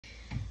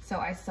So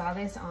I saw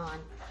this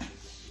on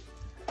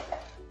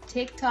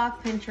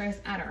TikTok, Pinterest,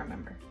 I don't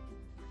remember.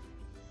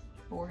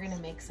 But we're gonna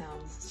make some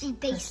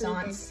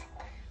croissants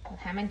with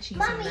ham and cheese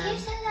Mommy, in them. you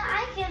said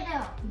that I can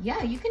help.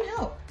 Yeah, you can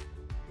help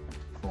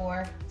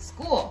for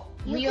school.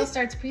 Leo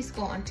starts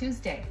preschool on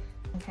Tuesday.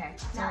 Okay,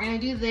 so we're gonna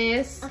do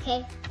this.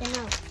 Okay, then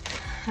no.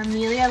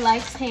 Amelia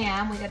likes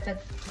ham. We got the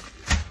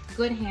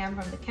good ham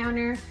from the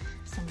counter.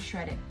 Some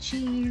shredded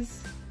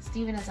cheese.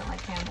 Steven doesn't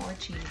like ham or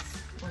cheese.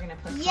 We're gonna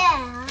put some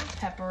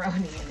pepperoni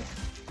in it.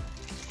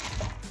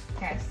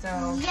 Okay, so.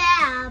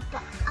 Yeah,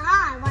 but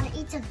I want to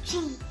eat some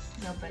cheese.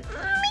 No, but.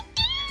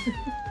 You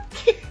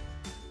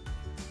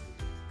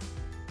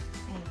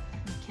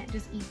can't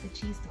just eat the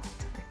cheese the whole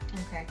time.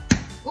 Okay.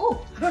 Ooh!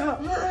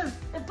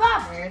 It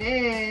popped. There it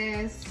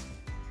is.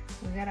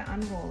 We gotta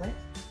unroll it.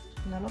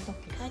 Little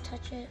cookies. Can I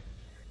touch it?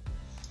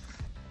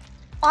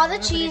 All the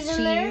cheese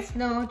in there?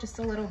 No, just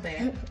a little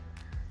bit.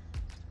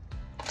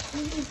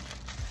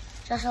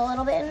 Just a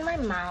little bit in my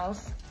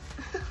mouth.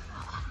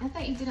 I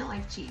thought you didn't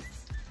like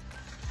cheese.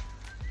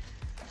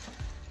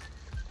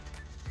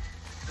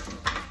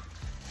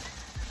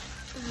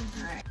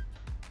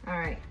 All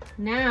right.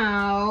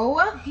 Now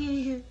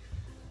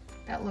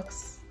that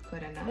looks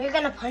good enough. You're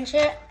gonna punch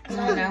it.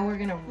 So now we're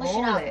gonna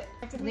roll it.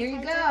 There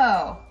you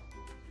go.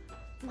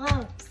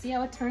 Wow. See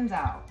how it turns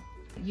out.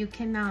 You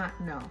cannot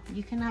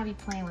be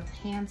playing with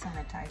hand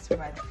sanitizer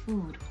by the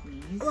food,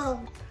 please. Whoa.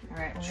 All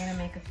right, we're gonna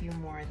make a few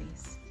more of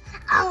these.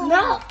 Oh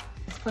no!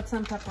 Let's put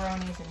some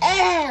pepperonis in Ew.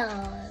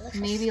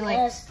 here. Maybe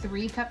like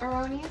 3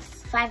 pepperonis.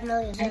 5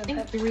 million. I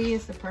think 3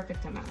 is the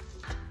perfect amount.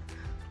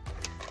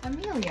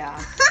 Amelia.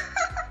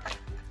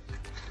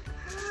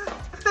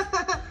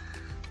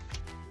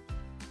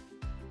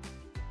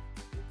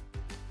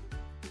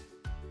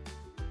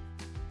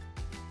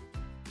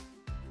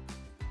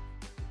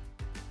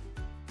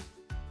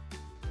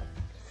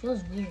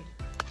 Feels weird.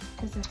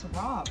 Because it's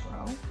raw,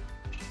 bro.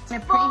 So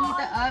preheat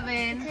the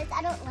oven. Because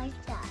I don't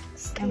like that.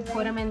 And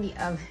put them in the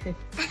oven.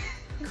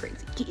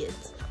 Crazy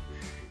kids.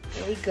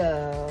 There we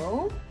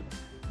go.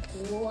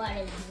 What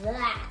is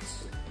that?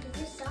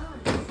 It's a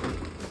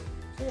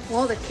sauce.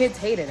 Well, the kids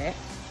hated it.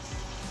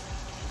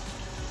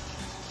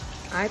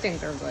 I think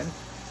they're good.